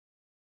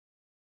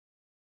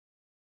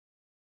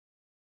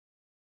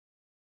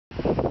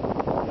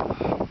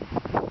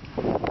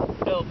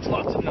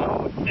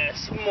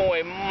es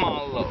muy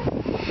malo.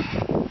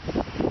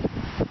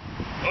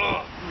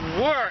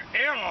 Where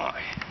am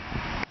I?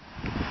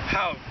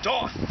 How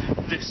doth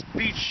this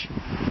beach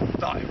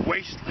thy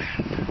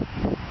wasteland?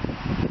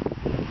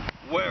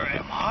 Where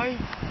am I?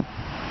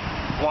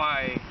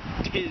 Why,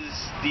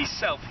 'tis the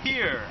self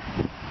here.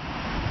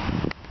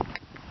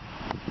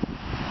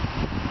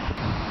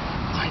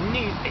 I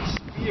need a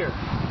spear.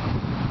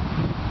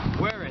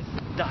 Where is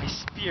thy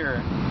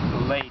spear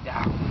lay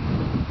down?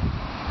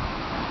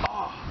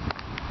 Ah,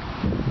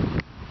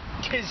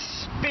 'tis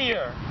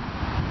spear.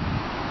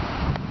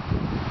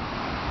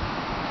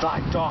 Thy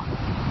doth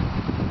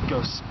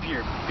go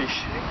spear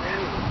fishing.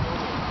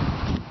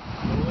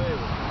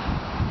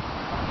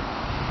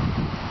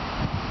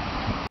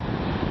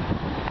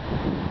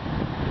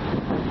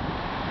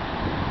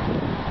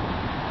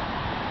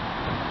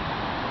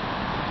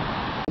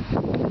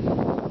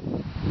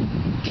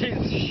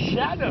 His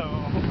shadow.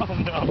 Oh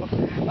no.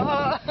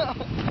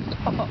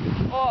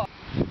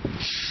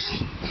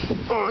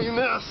 Oh, you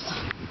missed.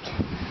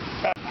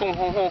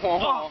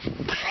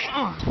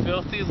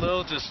 Filthy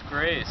little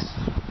disgrace.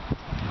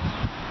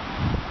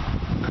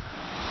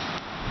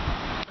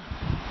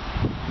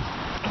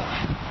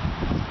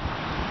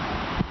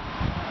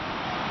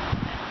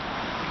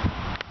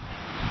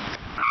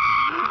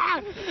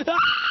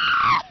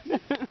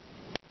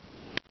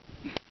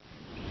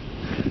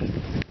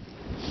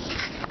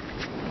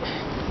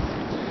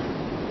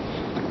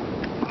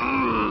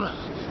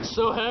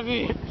 So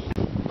heavy.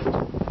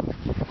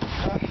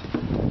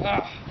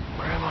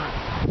 Where am I?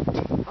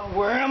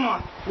 Where am I?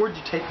 Where'd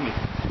you take me?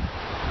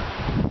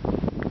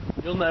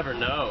 You'll never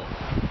know.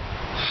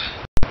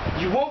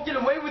 You won't get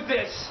away with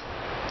this.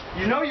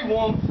 You know you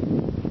won't.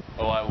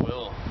 Oh, I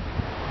will.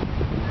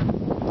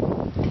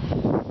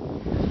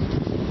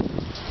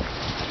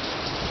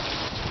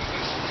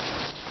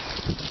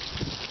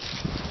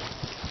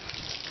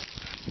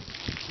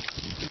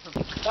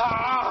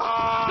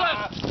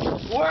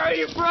 Where are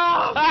you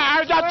from?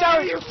 I'm not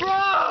telling you. Where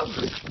are you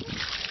from?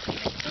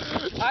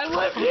 I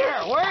live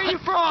here. Where are you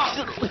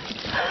from?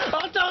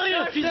 I'll tell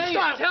you.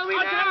 Stop. Tell me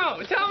now.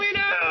 Tell me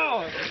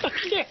now.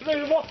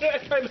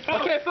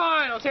 Okay,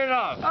 fine. I'll turn it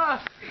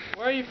off.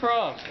 Where are you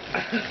from?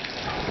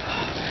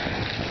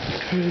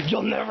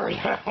 You'll never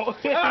know.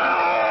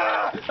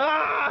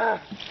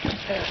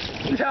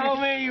 Tell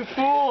me, you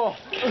fool.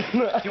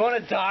 Do you want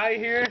to die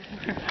here?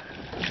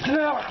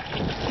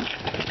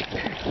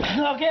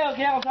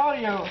 Okay, I'll tell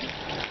you.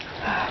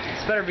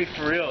 This better be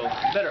for real.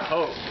 Better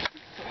hope.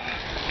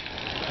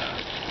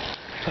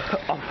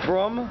 I'm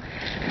from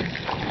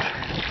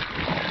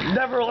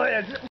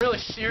Neverland. I'm really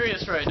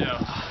serious right now.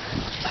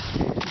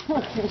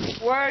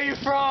 Where are you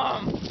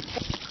from?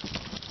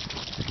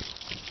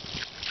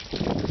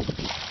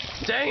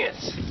 Dang it!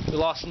 We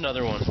lost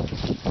another one.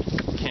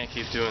 Can't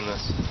keep doing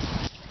this.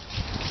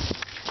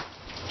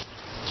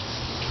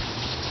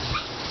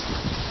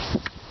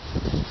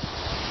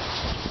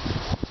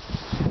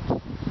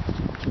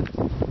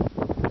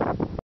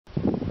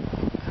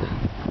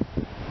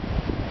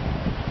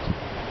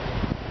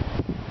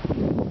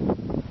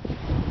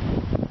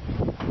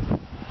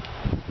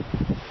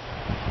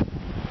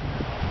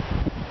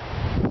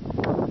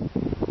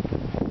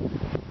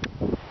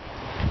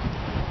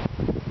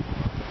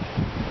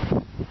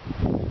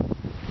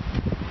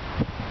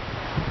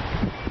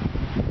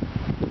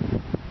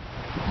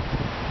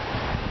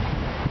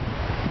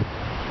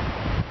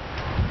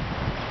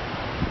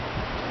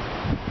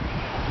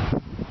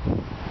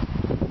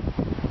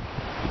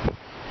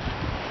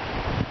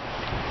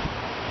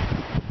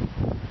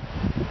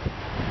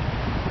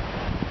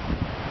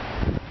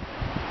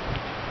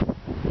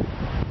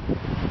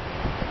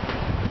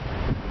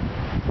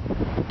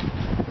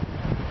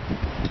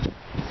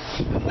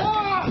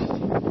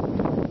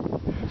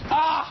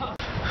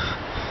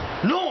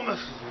 No one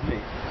messes with me.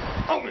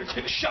 I'm gonna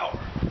take a shower.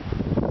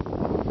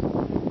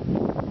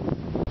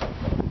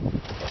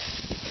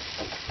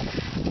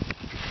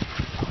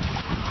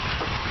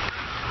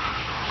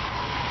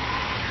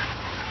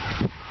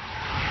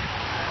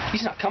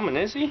 He's not coming,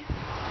 is he?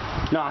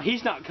 Nah,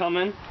 he's not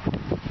coming.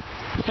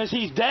 Because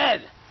he's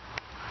dead.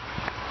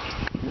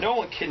 No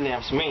one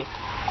kidnaps me.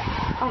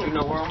 I don't even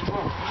know where I'm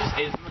from. I just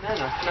ate a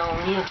banana. Now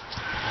I'm here.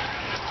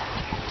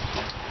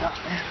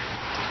 Oh, man.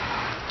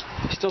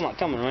 He's still not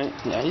coming, right?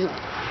 Yeah, he's not.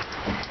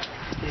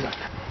 He's not.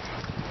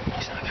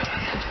 He's not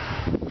coming.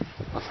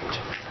 Let's go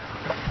check.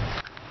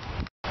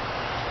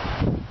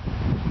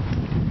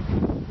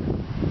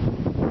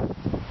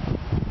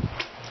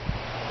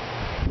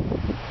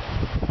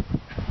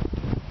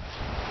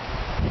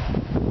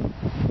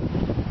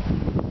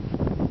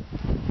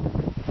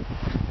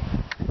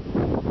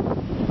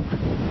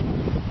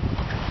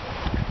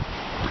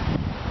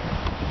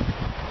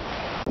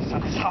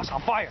 Set this house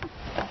on fire.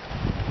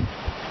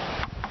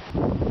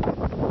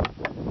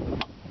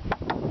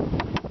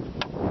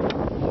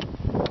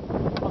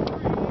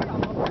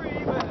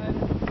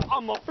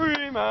 I'm a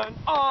free man.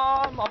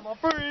 I'm a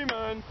free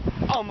man.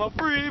 I'm a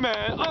free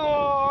man.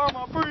 I'm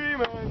a free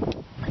man.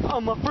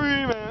 I'm a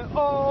free man.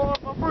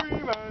 I'm a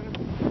free man.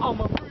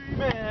 I'm a free man.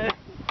 man.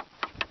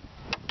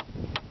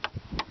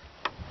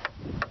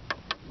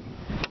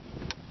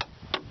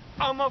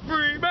 I'm a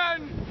free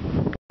man.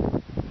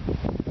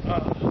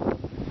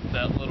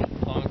 That little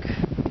punk.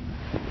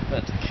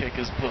 About to kick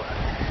his butt.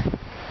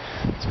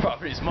 This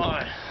property's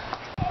mine.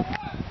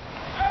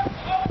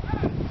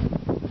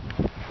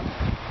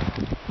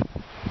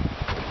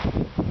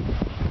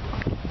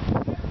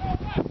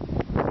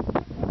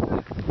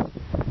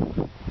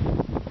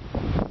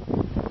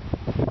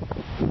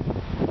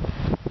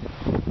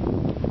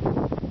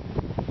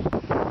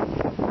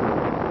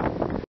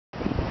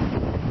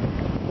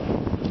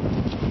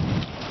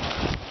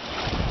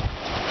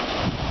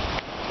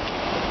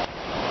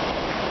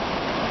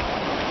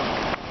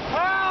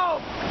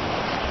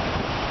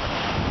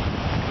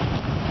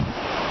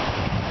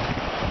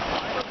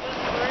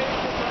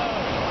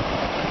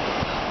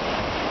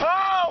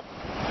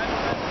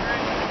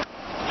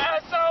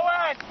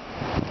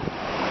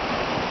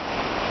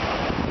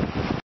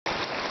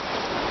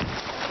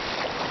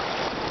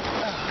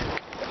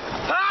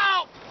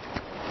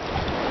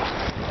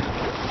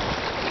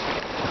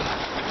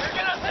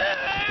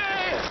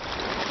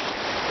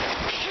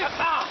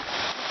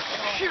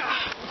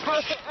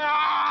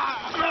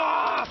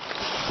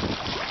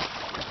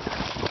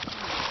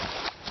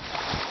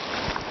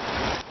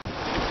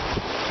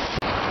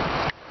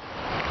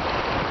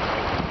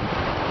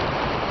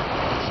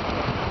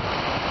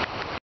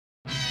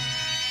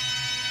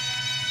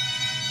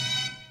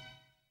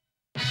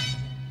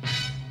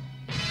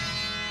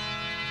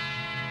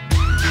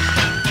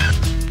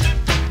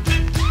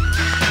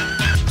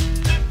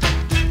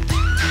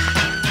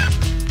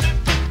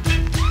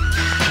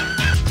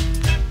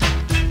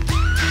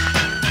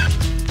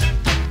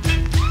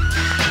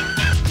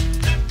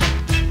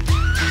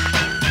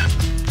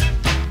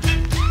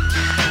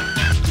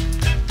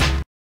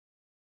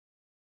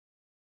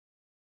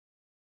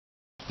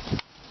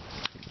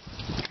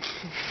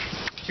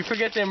 Did you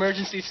forget the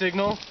emergency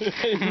signal?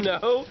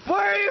 No. Where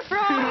are you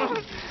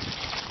from?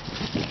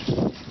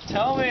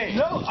 Tell me.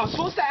 No, I'm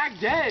supposed to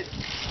act dead.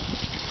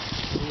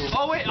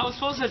 Oh wait, I was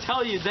supposed to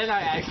tell you, then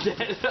I act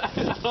dead.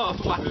 Oh,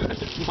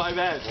 my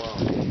bad. Wow.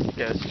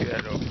 Guess you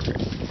had over it.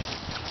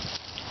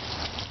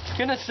 For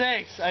goodness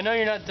sakes, I know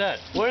you're not dead.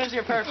 What is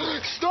your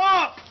purpose?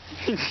 Stop!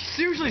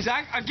 Seriously,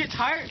 Zach, I get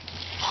tired.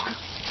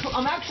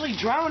 I'm actually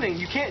drowning.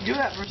 You can't do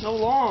that for so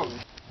long.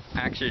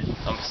 Actually,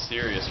 I'm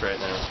serious right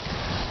now.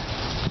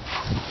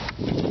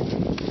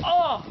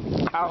 Oh!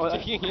 Ow,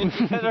 that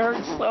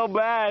hurts so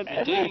bad.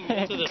 Digging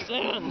into the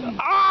sand.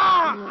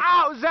 Ah!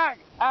 Ow, Zach!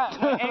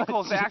 My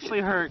ankles actually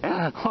hurt.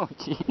 Oh,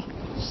 jeez.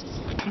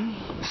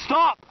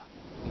 Stop!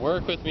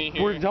 Work with me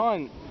here. We're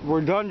done.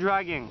 We're done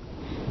dragging.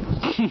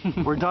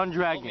 We're done Help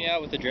dragging. me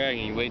out with the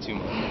dragging. You way too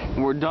much.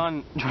 We're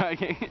done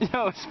dragging.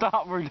 No,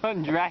 stop. We're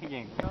done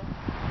dragging.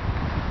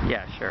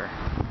 Yeah, sure.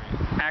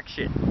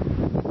 Action.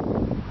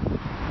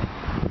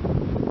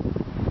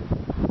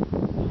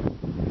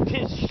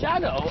 His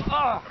shadow.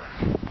 Oh.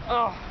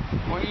 Oh.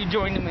 What are you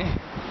doing to me?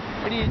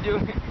 What are you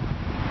doing?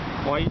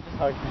 Why are you just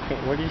hugging me?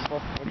 What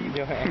are you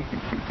doing?